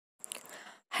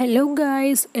Hello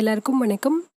guys, எல்லாருக்கும்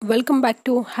வணக்கம். Welcome back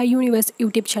to HiiiUniverse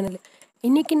YouTube channel.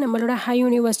 இன்றைக்கி நம்மளோட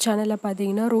HiiiUniverse சேனலில்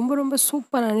பார்த்தீங்கன்னா ரொம்ப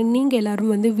சூப்பரான நீங்கள்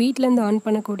எல்லோரும் வீட்டிலேருந்து ஆன்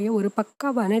பண்ணக்கூடிய ஒரு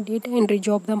பக்காவான டேட்டா என்ட்ரி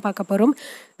ஜாப் தான் பார்க்க போகிறோம்.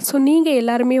 ஸோ நீங்கள்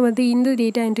எல்லாருமே இந்த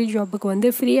டேட்டா என்ட்ரி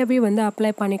ஜாப்புக்கு ஃப்ரீயாகவே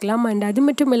அப்ளை பண்ணிக்கலாம். அண்ட் அது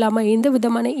மட்டும் இல்லாமல் எந்த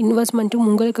விதமான இன்வெஸ்ட்மெண்ட்டும்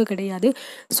உங்களுக்கு கிடையாது.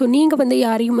 ஸோ நீங்கள்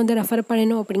யாரையும் ரெஃபர்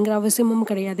பண்ணணும் அப்படிங்கிற அவசியமும்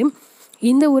கிடையாது.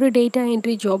 இந்த ஒரு டேட்டா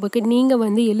என்ட்ரி ஜாபுக்கு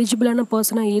நீங்கள் எலிஜிபிளான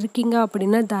பர்சனாக இருக்கீங்க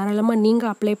அப்படின்னா தாராளமாக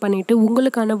நீங்கள் அப்ளை பண்ணிவிட்டு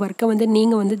உங்களுக்கான ஒர்க்கை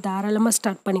நீங்கள் தாராளமாக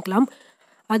ஸ்டார்ட் பண்ணிக்கலாம்.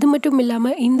 அது மட்டும்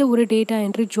இல்லாமல் இந்த ஒரு டேட்டா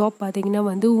என்ட்ரி ஜாப் பார்த்திங்கன்னா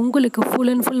உங்களுக்கு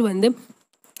full and full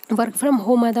work from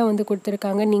ஹோமாக தான்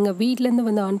கொடுத்துருக்காங்க. நீங்கள்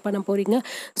வீட்டிலேருந்து ஆன் பண்ண போகிறீங்க.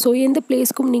 ஸோ எந்த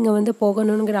பிளேஸ்க்கும் நீங்கள்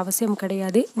போகணுங்கிற அவசியம்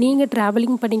கிடையாது. நீங்கள்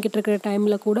ட்ராவலிங் பண்ணிக்கிட்டு இருக்கிற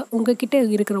டைமில் கூட உங்ககிட்ட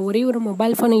இருக்கிற ஒரே ஒரு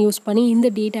மொபைல் ஃபோனை யூஸ் பண்ணி இந்த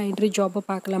டேட்டா என்ட்ரி ஜாப்பை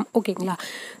பார்க்கலாம். ஓகேங்களா?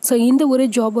 ஸோ இந்த ஒரு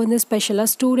ஜாப்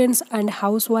ஸ்பெஷலாக students and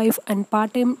house wife and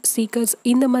part time seekers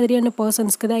இந்த மாதிரியான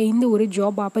பர்சன்ஸ்க்கு தான் இந்த ஒரு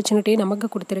ஜாப் ஆப்பர்ச்சுனிட்டியை நமக்கு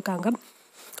கொடுத்துருக்காங்க.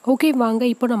 ஓகே, வாங்க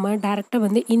இப்போ நம்ம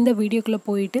டேரெக்டாக இந்த வீடியோக்குள்ளே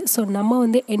போயிட்டு நம்ம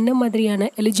என்ன மாதிரியான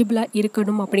எலிஜிபிளாக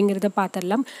இருக்கணும் அப்படிங்கிறத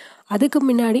பார்த்துடலாம். அதுக்கு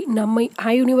முன்னாடி நம்ம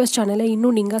HiiiUniverse சேனலை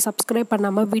இன்னும் நீங்கள் சப்ஸ்கிரைப்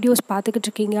பண்ணாமல் வீடியோஸ் பார்த்துக்கிட்டு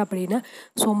இருக்கீங்க அப்படின்னா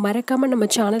மறக்காமல் நம்ம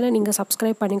சேனலை நீங்கள்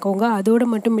சப்ஸ்கிரைப் பண்ணிக்கோங்க. அதோடு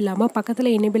மட்டும் இல்லாமல் பக்கத்தில்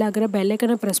எனேபிள் ஆகிற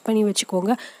பெல்லைக்கனை ப்ரெஸ் பண்ணி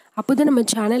வச்சுக்கோங்க. அப்போ தான் நம்ம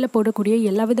சேனலில் போடக்கூடிய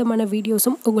எல்லா விதமான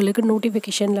வீடியோஸும் உங்களுக்கு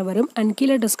நோட்டிஃபிகேஷனில் வரும். அண்ட்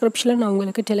கீழே டிஸ்கிரிப்ஷனில் நான்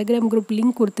உங்களுக்கு டெலிகிராம் குரூப்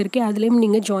லிங்க் கொடுத்துருக்கேன். அதுலேயும்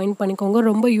நீங்கள் ஜாயின் பண்ணிக்கோங்க.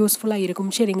 ரொம்ப யூஸ்ஃபுல்லாக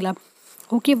இருக்கும். சரிங்களா?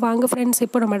 ஓகே வாங்க ஃப்ரெண்ட்ஸ்,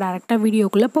 இப்போ நம்ம டேரெக்டாக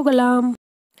வீடியோக்குள்ளே போகலாம்.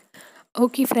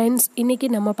 ஓகே ஃப்ரெண்ட்ஸ், இன்றைக்கி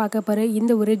நம்ம பார்க்க போகிற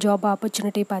இந்த ஒரு ஜாப்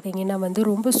ஆப்பர்ச்சுனிட்டி பார்த்திங்கன்னா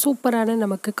ரொம்ப சூப்பரான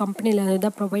நமக்கு கம்பெனியில்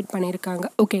தான் ப்ரொவைட் பண்ணியிருக்காங்க.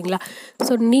 ஓகேங்களா?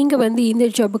 ஸோ நீங்கள் இந்த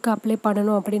ஜாபுக்கு அப்ளை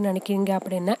பண்ணணும் அப்படின்னு நினைக்கிறீங்க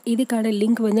அப்படின்னா இதுக்கான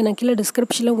லிங்க் நான் கீழே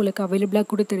டிஸ்கிரிப்ஷனில் உங்களுக்கு அவைலபிளாக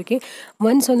கொடுத்துருக்கேன்.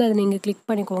 ஒன்ஸ் அதை நீங்கள் கிளிக்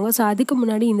பண்ணிக்கோங்க. ஸோ அதுக்கு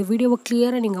முன்னாடி இந்த வீடியோவை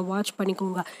கிளியராக நீங்கள் வாட்ச்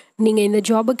பண்ணிக்கோங்க. நீங்கள் இந்த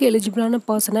ஜாபுக்கு எலிஜிபிளான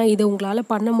பர்சனாக இதை உங்களால்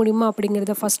பண்ண முடியுமா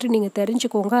அப்படிங்கிறத ஃபஸ்ட்டு நீங்கள்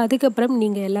தெரிஞ்சுக்கோங்க. அதுக்கப்புறம்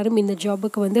நீங்கள் எல்லோரும் இந்த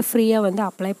ஜாபுக்கு ஃப்ரீயாக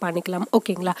அப்ளை பண்ணிக்கலாம்.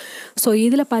 ஓகேங்களா? ஸோ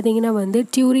இதில் பார்த்தீங்கன்னா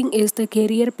Turing is the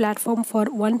career platform for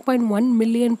 1.1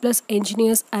 million plus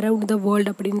engineers around the world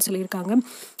அப்படின்னு சொல்லியிருக்காங்க.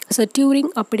 ஸோ டியூரிங்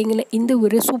அப்படிங்கிற இந்த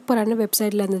ஒரு சூப்பரான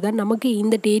வெப்சைட்லேருந்து தான் நமக்கு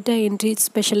இந்த டேட்டா என்ட்ரி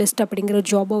ஸ்பெஷலிஸ்ட் அப்படிங்கிற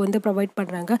ஜாபை ப்ரொவைட்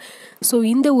பண்ணுறாங்க. ஸோ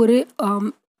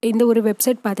இந்த ஒரு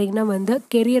வெப்சைட் பார்த்திங்கன்னா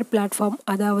கெரியர் பிளாட்ஃபார்ம்,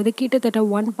 அதாவது கிட்டத்தட்ட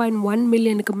 1.1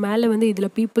 மில்லியனுக்கு மேலே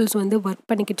இதில் பீப்புள்ஸ் ஒர்க்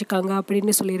பண்ணிக்கிட்டு இருக்காங்க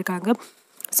அப்படின்னு சொல்லியிருக்காங்க.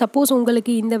 சப்போஸ்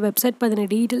உங்களுக்கு இந்த வெப்சைட் பற்றின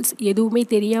டீட்டெயில்ஸ் எதுவுமே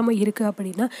தெரியாமல் இருக்குது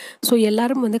அப்படின்னா ஸோ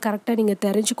எல்லோரும் கரெக்டாக நீங்கள்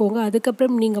தெரிஞ்சுக்கோங்க.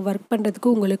 அதுக்கப்புறம் நீங்கள் ஒர்க்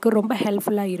பண்ணுறதுக்கு உங்களுக்கு ரொம்ப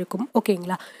ஹெல்ப்ஃபுல்லாக இருக்கும்.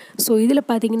 ஓகேங்களா? ஸோ இதில்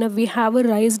பார்த்தீங்கன்னா we have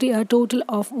raised a total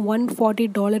of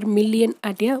 $140 million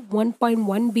at a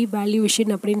 1.1 B valuation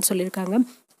அப்படின்னு சொல்லியிருக்காங்க.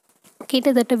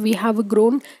 கிட்டத்தட்ட we have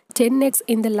grown 10x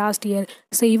in the last year.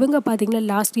 So இவங்க பார்த்தீங்கன்னா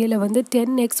லாஸ்ட் இயரில்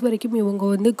 10x வரைக்கும்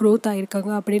இவங்க க்ரோத்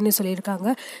ஆகிருக்காங்க அப்படின்னு சொல்லியிருக்காங்க.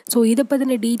 ஸோ இதை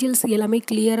பற்றின டீட்டெயில்ஸ் எல்லாமே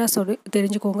கிளியராக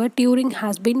தெரிஞ்சுக்கோங்க. During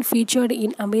has been featured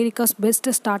in Americas best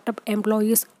start up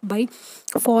employees by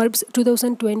Forbes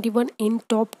 2021 in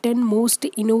top 10 most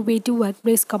innovative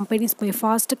workplace companies by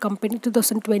Fast Company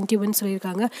 2021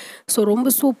 சொல்லியிருக்காங்க. ஸோ ரொம்ப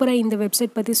சூப்பராக இந்த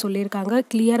வெப்சைட் பற்றி சொல்லியிருக்காங்க.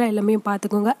 கிளியராக எல்லாமே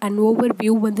பார்த்துக்கோங்க. அண்ட் ஓவர்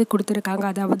வியூ கொடுத்துருக்காங்க.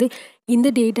 அதாவது இந்த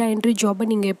டேட்டா என்ட்ரி ஜாபை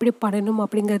நீங்கள் எப்படி பண்ணணும்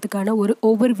அப்படிங்கிறதுக்கான ஒரு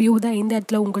ஓவர் வியூ தான் இந்த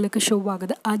இடத்துல உங்களுக்கு ஷோ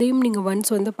ஆகுது. அதையும் நீங்கள்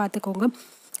ஒன்ஸ் பார்த்துக்கோங்க.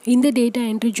 இந்த டேட்டா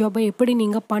என்ட்ரி ஜாபை எப்படி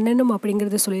நீங்கள் பண்ணணும்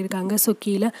அப்படிங்கிறத சொல்லியிருக்காங்க. ஸோ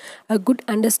கீழே a good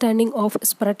understanding of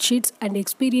spreadsheets and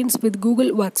experience with Google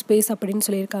work space அப்படின்னு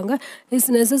சொல்லியிருக்காங்க. Is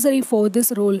necessary for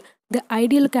this role. The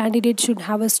ideal candidate should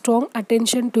have a strong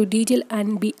attention to detail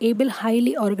and be able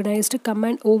highly organized.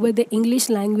 Command over the English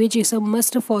language is a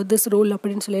must for this role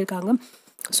அப்படின்னு சொல்லியிருக்காங்க.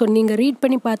 So நீங்கள் read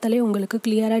பண்ணி பார்த்தாலே உங்களுக்கு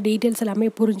கிளியராக details எல்லாமே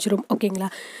புரிஞ்சிடும். ஓகேங்களா?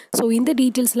 ஸோ இந்த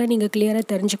டீட்டெயில்ஸ்லாம் நீங்கள் கிளியராக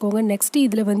தெரிஞ்சுக்கோங்க. நெக்ஸ்ட்டு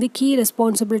இதில் கீ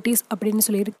ரெஸ்பான்சிபிலிட்டிஸ் அப்படின்னு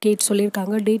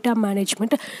சொல்லியிருக்காங்க. Data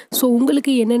management. ஸோ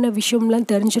உங்களுக்கு என்னென்ன விஷயம்லாம்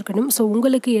தெரிஞ்சிருக்கணும், ஸோ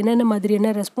உங்களுக்கு என்னென்ன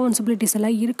மாதிரியான ரெஸ்பான்சிபிலிட்டிஸ்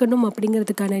எல்லாம் இருக்கணும்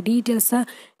அப்படிங்கிறதுக்கான டீட்டெயில்ஸாக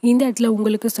இந்த இடத்துல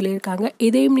உங்களுக்கு சொல்லியிருக்காங்க.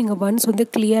 இதையும் நீங்கள் ஒன்ஸ்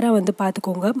கிளியராக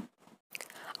பார்த்துக்கோங்க.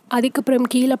 அதுக்கப்புறம்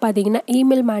கீழே பார்த்தீங்கன்னா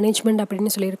இமெயில் மேனேஜ்மெண்ட்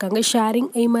அப்படின்னு சொல்லியிருக்காங்க. Sharing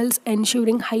emails,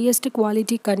 ensuring highest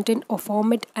quality content of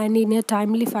format and in a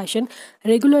timely fashion,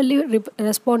 regularly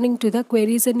responding to the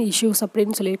queries and issues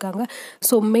அப்படின்னு சொல்லியிருக்காங்க.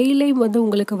 ஸோ மெயிலையும்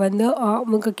உங்களுக்கு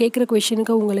அவங்க கேட்குற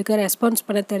கொஷனுக்கு உங்களுக்கு ரெஸ்பான்ஸ்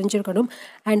பண்ண தெரிஞ்சிருக்கணும்.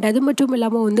 அண்ட் அது மட்டும்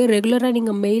இல்லாமல் ரெகுலராக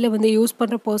நீங்கள் மெயிலை யூஸ்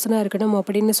பண்ணுற பர்சனாக இருக்கணும்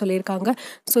அப்படின்னு சொல்லியிருக்காங்க.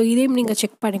 ஸோ இதையும் நீங்கள்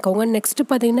செக் பண்ணிக்கோங்க. நெக்ஸ்ட்டு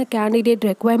பார்த்தீங்கன்னா கேண்டிடேட்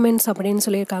ரெக்குவயர்மெண்ட்ஸ் அப்படின்னு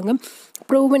சொல்லியிருக்காங்க.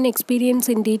 Proven experience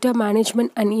in data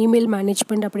management and email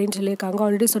management அப்படின்னு சொல்லியிருக்காங்க.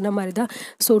 ஆல்ரெடி சொன்ன மாதிரி தான்.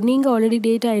 ஸோ நீங்கள் ஆல்ரெடி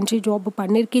டேட்டா என்ட்ரி ஜாப்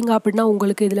பண்ணியிருக்கீங்க அப்படின்னா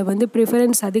உங்களுக்கு இதில் வந்து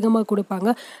ப்ரிஃபரன்ஸ் அதிகமாக கொடுப்பாங்க.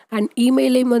 அண்ட்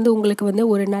இமெயிலையும் வந்து உங்களுக்கு வந்து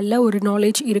ஒரு நல்ல ஒரு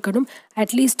நாலேஜ் இருக்கணும்.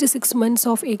 At least 6 months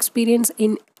of experience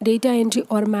in data entry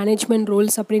R management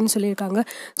Rolle's அப்படின்னு சொல்லியிருக்காங்க.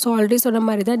 ஸோ ஆல்ரெடி சொன்ன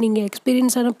மாதிரி தான், நீங்கள்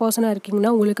எக்ஸ்பீரியன்ஸான பர்சனாக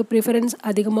இருக்கீங்கன்னா உங்களுக்கு ப்ரிஃபரன்ஸ்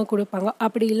அதிகமாக கொடுப்பாங்க.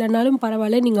 அப்படி இல்லைனாலும்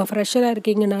பரவாயில்ல, நீங்கள் ஃப்ரெஷராக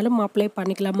இருக்கீங்கனாலும் அப்ளை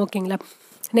பண்ணிக்கலாம். ஓகேங்களா.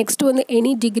 நெக்ஸ்ட் வந்து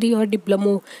any degree R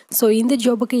diploma. So இந்த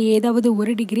ஜாபுக்கு ஏதாவது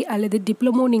ஒரு டிகிரி அல்லது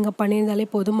டிப்ளமோ நீங்கள் பண்ணியிருந்தாலே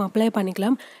போதும், அப்ளை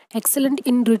பண்ணிக்கலாம். Excellent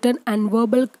in return and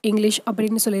verbal English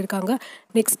அப்படின்னு சொல்லியிருக்காங்க.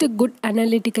 நெக்ஸ்ட்டு குட்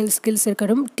அனாலிட்டிக்கல் ஸ்கில்ஸ்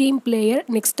இருக்கணும். Team player.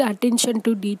 Next attention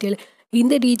to detail.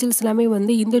 இந்த டீட்டெயில்ஸ் எல்லாமே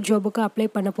வந்து இந்த ஜாபுக்கு அப்ளை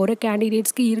பண்ண போகிற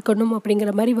கேண்டிடேட்ஸ்க்கு இருக்கணும்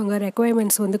அப்படிங்கிற மாதிரி இவங்க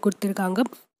ரெக்குவயர்மெண்ட்ஸ் வந்து கொடுத்துருக்காங்க.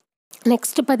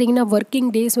 நெக்ஸ்ட்டு பார்த்தீங்கன்னா ஒர்க்கிங்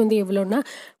டேஸ் வந்து எவ்வளோன்னா,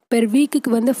 பெர் வீக்குக்கு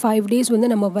வந்து 5 days வந்து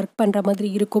நம்ம ஒர்க் பண்ணுற மாதிரி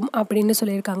இருக்கும் அப்படின்னு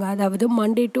சொல்லியிருக்காங்க. அதாவது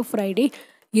மண்டே டு ஃப்ரைடே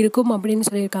இருக்கும் அப்படின்னு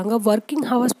சொல்லியிருக்காங்க. ஒர்க்கிங்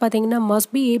ஹவர்ஸ் பார்த்தீங்கன்னா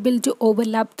must be able to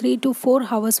overlap 3 to 4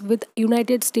 hours with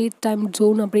United state time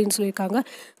zone அப்படின்னு சொல்லியிருக்காங்க.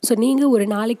 ஸோ நீங்கள் ஒரு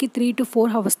நாளைக்கு 3 to 4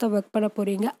 hours தான் ஒர்க் பண்ண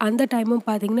போகிறீங்க. அந்த டைமும்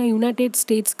பார்த்தீங்கன்னா யுனைடெட்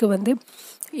ஸ்டேட்ஸ்க்கு வந்து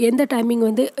எந்த டைமிங்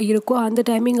வந்து இருக்கோ அந்த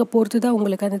டைமிங்கை பொறுத்து தான்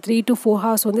உங்களுக்கு அந்த 3 to 4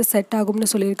 hours வந்து செட் ஆகும்னு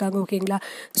சொல்லியிருக்காங்க. ஓகேங்களா.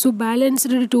 ஸோ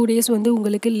பேலன்ஸ்டு 2 days வந்து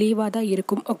உங்களுக்கு லீவாக தான்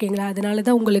இருக்கும். ஓகேங்களா. அதனால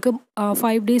தான் உங்களுக்கு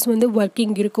 5 days வந்து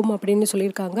ஒர்க்கிங் இருக்கும் அப்படின்னு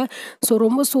சொல்லியிருக்காங்க. ஸோ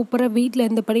ரொம்ப சூப்பராக வீட்டில்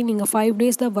இருந்தபடி நீங்கள் 5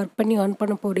 days தான் ஒர்க் பண்ணி earn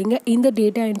பண்ண போகிறீங்க. இந்த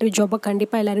டேட்டா என்ட்ரி ஜாபை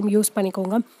கண்டிப்பாக எல்லோரும் யூஸ்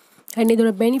பண்ணிக்கோங்க. அண்ட்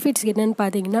இதோட பெனிஃபிட்ஸ் என்னென்னு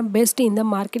பார்த்தீங்கன்னா, பெஸ்ட் இந்த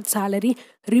market salary,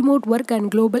 remote work and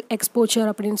global எக்ஸ்போச்சர்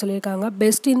அப்படின்னு சொல்லியிருக்காங்க.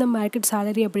 பெஸ்ட் இந்த மார்க்கெட்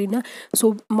சேலரி அப்படின்னா, ஸோ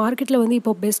மார்க்கெட்டில் வந்து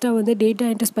இப்போ பெஸ்ட்டாக வந்து டேட்டா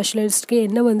என்ட்ரி ஸ்பெஷலிஸ்ட்க்கு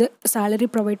என்ன வந்து சேலரி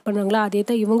ப்ரொவைட் பண்ணுறாங்களோ அதே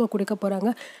தான் இவங்க கொடுக்க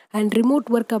போகிறாங்க. அண்ட்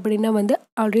ரிமோட் ஒர்க் அப்படின்னா வந்து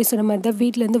ஆல்ரெடி சொன்ன மாதிரி தான்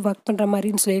வீட்டிலேருந்து ஒர்க் பண்ணுற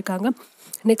மாதிரின்னு சொல்லியிருக்காங்க.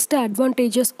 Next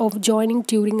advantages of joining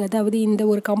during. அதாவது இந்த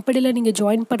ஒரு கம்பெனியில் நீங்கள்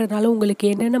ஜாயின் பண்ணுறதுனால உங்களுக்கு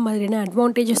என்னென்ன மாதிரியான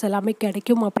அட்வான்டேஜஸ் எல்லாமே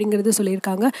கிடைக்கும் அப்படிங்கிறது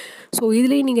சொல்லியிருக்காங்க. ஸோ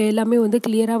இதுலேயே நீங்கள் எல்லாமே வந்து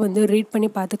கிளியராக வந்து ரீட் பண்ணி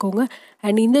பார்த்துக்கோங்க.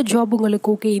 அண்ட் இந்த ஜாப் உங்களுக்கு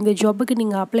ஓகே, இந்த ஜாபுக்கு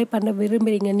நீங்கள் அப்ளை பண்ண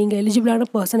விரும்புகிறீங்க, நீங்கள் எலிஜிபிளான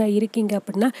பர்சனாக இருக்கீங்க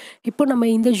அப்படின்னா இப்போ நம்ம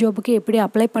இந்த ஜாபுக்கு எப்படி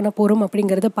அப்ளை பண்ண போகிறோம்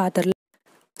அப்படிங்கிறத பார்த்துடலாம்.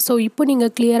 ஸோ இப்போ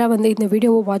நீங்கள் கிளியராக வந்து இந்த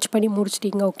வீடியோவை வாட்ச் பண்ணி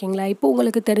முடிச்சிட்டிங்க. ஓகேங்களா. இப்போ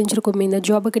உங்களுக்கு தெரிஞ்சிருக்கும் இந்த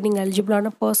ஜாபுக்கு நீங்கள்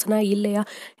எலிஜிபிளான பர்சனாக இல்லையா,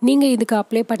 நீங்கள் இதுக்கு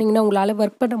அப்ளை பண்ணிங்கன்னா உங்களால்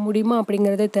ஒர்க் பண்ண முடியுமா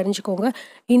அப்படிங்கிறத தெரிஞ்சுக்கோங்க.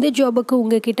 இந்த ஜாபுக்கு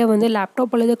உங்ககிட்ட வந்து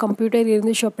லேப்டாப் அல்லது கம்ப்யூட்டர்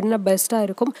இருந்துச்சு அப்படின்னா பெஸ்ட்டாக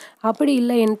இருக்கும். அப்படி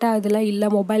இல்லை என்கிட்ட அதெல்லாம் இல்லை,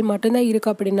 மொபைல் மட்டும்தான்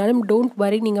இருக்குது அப்படின்னாலும் டோன்ட்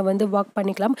வரி, நீங்கள் வந்து ஒர்க்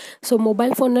பண்ணிக்கலாம். ஸோ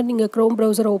மொபைல் ஃபோனில் நீங்கள் க்ரோம்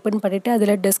ப்ரௌசரை ஓப்பன் பண்ணிவிட்டு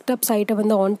அதில் டெஸ்க்டாப் சைட்டை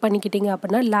வந்து ஆன் பண்ணிக்கிட்டீங்க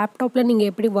அப்படின்னா லேப்டாப்பில் நீங்கள்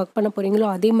எப்படி ஒர்க் பண்ண போகிறீங்களோ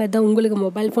அதே மாதிரி தான் உங்களுக்கு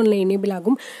மொபைல் ஃபோனில் எனேபிள்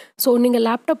ஆகும். ஸோ நீங்கள்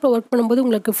லேப்டாப்பில் ஒர்க் பண்ணும்போது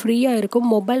உங்களுக்கு ஃப்ரீயாக இருக்கும்.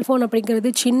 மொபைல் ஃபோன் அப்படிங்கிறது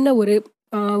சின்ன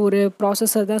ஒரு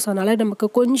ப்ராசஸர் தான். ஸோ அதனால் நமக்கு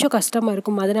கொஞ்சம் கஷ்டமாக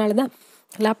இருக்கும். அதனால தான்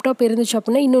லேப்டாப் இருந்துச்சு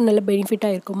அப்படின்னா இன்னும் நல்ல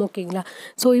பெனிஃபிட்டாக இருக்கும். ஓகேங்களா.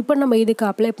 ஸோ இப்போ நம்ம இதுக்கு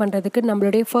அப்ளை பண்ணுறதுக்கு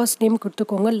நம்மளுடைய ஃபர்ஸ்ட் நேம்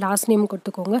கொடுத்துக்கோங்க, லாஸ்ட் நேம்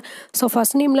கொடுத்துக்கோங்க. ஸோ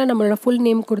ஃபர்ஸ்ட் நேமில் நம்மளோட ஃபுல்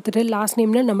நேம் கொடுத்துட்டு லாஸ்ட்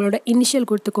நேமில் நம்மளோட இனிஷியல்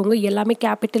கொடுத்துக்கோங்க. எல்லாமே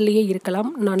கேபிட்டல்லையே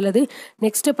இருக்கலாம், நல்லது.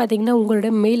 நெக்ஸ்ட்டு பார்த்தீங்கன்னா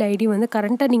உங்களோட மெயில் ஐடி வந்து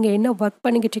கரண்ட்டாக நீங்கள் என்ன ஒர்க்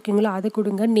பண்ணிக்கிட்டு இருக்கீங்களோ அதை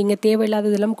கொடுங்க. நீங்கள்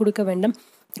தேவையில்லாததெல்லாம் கொடுக்க வேண்டாம்.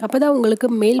 அப்போ தான் உங்களுக்கு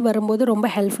மெயில் வரும்போது ரொம்ப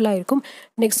ஹெல்ப்ஃபுல்லாக இருக்கும்.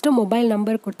 நெக்ஸ்ட்டு மொபைல்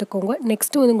நம்பர் கொடுத்துக்கோங்க.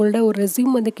 நெக்ஸ்ட்டு வந்து உங்களோட ஒரு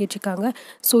ரெஸ்யூம் வந்து கேட்டிருக்காங்க.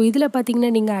 ஸோ இதில்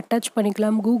பார்த்தீங்கன்னா நீங்கள் அட்டாச்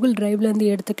பண்ணிக்கலாம், கூகுள் ட்ரைவ்லேருந்து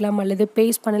எடுத்துக்கலாம் அல்லது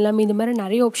பேஸ்ட் பண்ணலாம். இந்த மாதிரி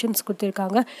நிறைய ஆப்ஷன்ஸ்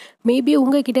கொடுத்துருக்காங்க. மேபி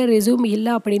உங்ககிட்ட ரெஸ்யூம்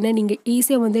இல்லை அப்படின்னா நீங்கள்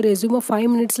ஈஸியாக வந்து ரெஸ்யூமை 5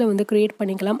 minutes வந்து க்ரியேட்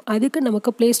பண்ணிக்கலாம். அதுக்கு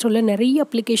நமக்கு ப்ளே ஸ்டோரில் நிறைய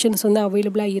அப்ளிகேஷன்ஸ் வந்து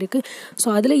அவைலபிளாக இருக்குது. ஸோ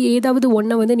அதில் ஏதாவது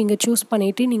ஒன்றை வந்து நீங்கள் சூஸ்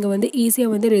பண்ணிவிட்டு நீங்கள் வந்து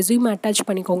ஈஸியாக வந்து ரெஸ்யூமை அட்டாச்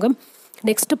பண்ணிக்கோங்க.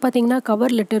 நெக்ஸ்ட்டு பார்த்தீங்கன்னா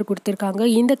கவர் லெட்டர் கொடுத்துருக்காங்க.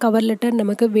 இந்த கவர் லெட்டர்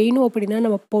நமக்கு வேணும் அப்படின்னா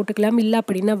நம்ம போட்டுக்கலாம், இல்லை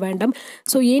அப்படின்னா வேண்டாம்.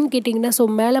 ஸோ ஏன்னு கேட்டிங்கன்னா, ஸோ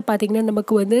மேலே பார்த்தீங்கன்னா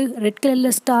நமக்கு வந்து ரெட்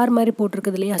கலரில் ஸ்டார் மாதிரி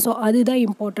போட்டிருக்குது இல்லையா, ஸோ அதுதான்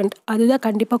இம்பார்ட்டண்ட், அதுதான்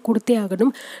கண்டிப்பாக கொடுத்தே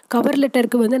ஆகணும். கவர்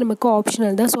லெட்டருக்கு வந்து நமக்கு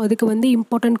ஆப்ஷனல் தான். ஸோ அதுக்கு வந்து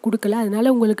இம்பார்ட்டன்ட் கொடுக்கல.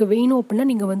 அதனால் உங்களுக்கு வேணும் அப்படின்னா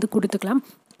நீங்கள் வந்து கொடுத்துக்கலாம்.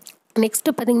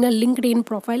 நெக்ஸ்ட்டு பார்த்தீங்கன்னா LinkedIn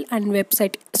profile and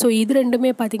website. So இது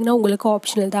ரெண்டுமே பார்த்தீங்கன்னா உங்களுக்கு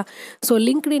ஆப்ஷனல் தான். ஸோ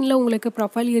லிங்க்டின்ல உங்களுக்கு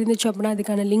ப்ரொஃபைல் இருந்துச்சு அப்படின்னா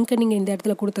அதுக்கான லிங்க்கை நீங்கள் இந்த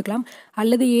இடத்துல கொடுத்துக்கலாம்.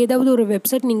 அல்லது ஏதாவது ஒரு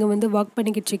வெப்சைட் நீங்கள் வந்து ஒர்க்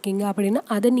பண்ணிக்கிட்டு இருக்கீங்க அப்படின்னா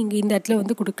அதை நீங்கள் இந்த இடத்துல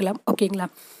வந்து கொடுக்கலாம். ஓகேங்களா.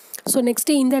 ஸோ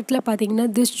நெக்ஸ்ட்டு இந்த இடத்துல பார்த்தீங்கன்னா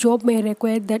this job May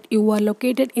require that you are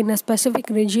located in a specific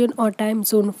region R time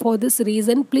zone. For this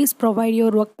reason please provide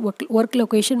your work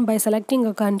location by selecting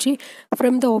a country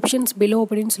from the options below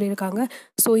அப்படின்னு சொல்லியிருக்காங்க.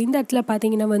 So இந்த இடத்துல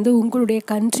பார்த்தீங்கன்னா வந்து உங்களுடைய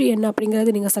country என்ன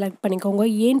அப்படிங்கிறத நீங்கள் செலக்ட் பண்ணிக்கோங்க.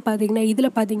 ஏன்னு பார்த்தீங்கன்னா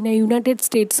இதில் பார்த்தீங்கன்னா யுனைடெட்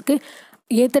ஸ்டேட்ஸ்க்கு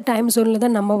ஏற்ற டைம் ஜோனில்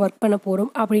தான் நம்ம ஒர்க் பண்ண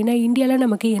போகிறோம். அப்படின்னா இந்தியாவில்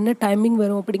நமக்கு என்ன டைமிங்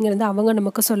வரும் அப்படிங்கிறத அவங்க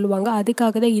நமக்கு சொல்லுவாங்க.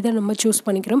 அதுக்காக தான் இதை நம்ம சூஸ்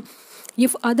பண்ணிக்கிறோம்.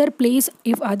 If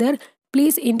other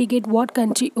please indicate what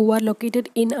country you are located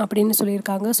in அப்படின்னு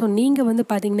சொல்லியிருக்காங்க. ஸோ நீங்கள் வந்து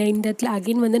பார்த்தீங்கன்னா இந்த இடத்துல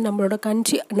அகைன் வந்து நம்மளோட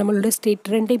கண்ட்ரி நம்மளோட ஸ்டேட்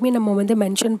ரெண்டையுமே நம்ம வந்து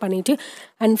மென்ஷன் பண்ணிவிட்டு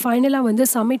அண்ட் ஃபைனலாக வந்து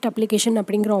சப்மிட் அப்ளிகேஷன்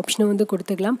அப்படிங்கிற ஆப்ஷனை வந்து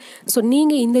கொடுத்துக்கலாம். ஸோ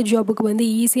நீங்கள் இந்த ஜாபுக்கு வந்து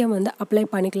ஈஸியாக வந்து அப்ளை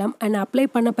பண்ணிக்கலாம். அண்ட் அப்ளை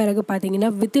பண்ண பிறகு பார்த்தீங்கன்னா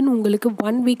வித்தின் உங்களுக்கு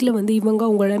 1 வீக்கில் வந்து இவங்க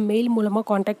உங்களோட மெயில் மூலமாக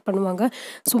காண்டாக்ட் பண்ணுவாங்க.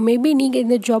 ஸோ மேபி நீங்கள்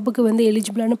இந்த ஜாபுக்கு வந்து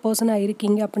எலிஜிபிளான பர்சனாக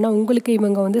இருக்கீங்க அப்படின்னா உங்களுக்கு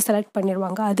இவங்க வந்து செலக்ட்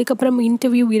பண்ணிடுவாங்க. அதுக்கப்புறம்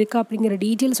இன்டர்வியூ இருக்கா அப்படிங்கிற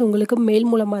டீட்டெயில்ஸ் உங்களுக்கு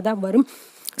மெயில் மூலமாக தான் வரும்.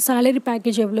 சேலரி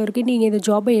பேக்கேஜ் எவ்வளோ இருக்குது, நீங்கள் இந்த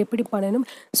ஜாபை எப்படி பண்ணணும்,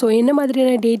 ஸோ என்ன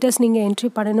மாதிரியான டேட்டாஸ் நீங்கள் என்ட்ரி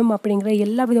பண்ணணும் அப்படிங்கிற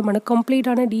எல்லா விதமான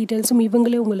கம்ப்ளீட்டான டீட்டெயில்ஸும்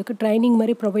இவங்களே உங்களுக்கு ட்ரைனிங்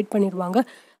மாதிரி ப்ரொவைட் பண்ணிடுவாங்க.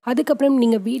 அதுக்கப்புறம்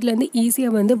நீங்கள் வீட்டிலேருந்து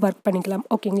ஈஸியாக வந்து ஒர்க் பண்ணிக்கலாம்.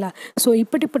 ஓகேங்களா? ஸோ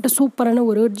இப்படிப்பட்ட சூப்பரான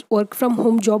ஒரு ஒர்க் ஃப்ரம்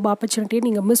ஹோம் ஜாப் ஆப்பர்ச்சுனிட்டியை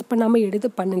நீங்கள் மிஸ் பண்ணாமல் எடுத்து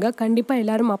பண்ணுங்கள். கண்டிப்பாக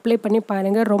எல்லோரும் அப்ளை பண்ணி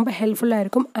பாருங்கள். ரொம்ப ஹெல்ப்ஃபுல்லாக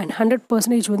இருக்கும் அண்ட்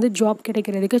 100% வந்து ஜாப்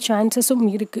கிடைக்கிறதுக்கு சான்சஸும்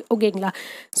இருக்குது. ஓகேங்களா?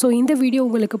 ஸோ இந்த வீடியோ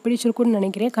உங்களுக்கு பிடிச்சிருக்குன்னு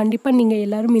நினைக்கிறேன். கண்டிப்பாக நீங்கள்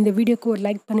எல்லோரும் இந்த வீடியோக்கு ஒரு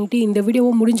லைக் பண்ணிவிட்டு இந்த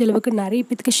வீடியோவை முடிஞ்ச அளவுக்கு நிறைய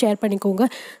பேருக்கு ஷேர் பண்ணிக்கோங்க.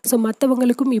 ஸோ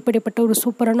மற்றவங்களுக்கும் இப்படிப்பட்ட ஒரு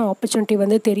சூப்பரான ஆப்பர்ச்சுனிட்டி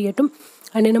வந்து தெரியட்டும்.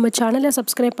 அண்ட் நம்ம சேனலை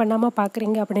சப்ஸ்கிரைப் பண்ணாமல்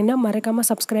பார்க்குறீங்க அப்படின்னா மறக்காமல்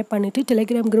சப்ஸ்கிரைப் பண்ணிவிட்டு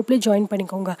டெலிகிராம் குரூப்பில் ஜாயின்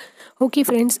பண்ணிக்கோங்க. ஓகே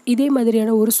ஃப்ரெண்ட்ஸ், இதே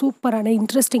மாதிரியான ஒரு சூப்பரான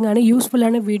இன்ட்ரெஸ்டிங்கான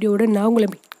யூஸ்ஃபுல்லான வீடியோவோட நான் உங்களை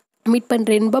மீட்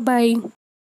பண்ணுறேன். பாய்.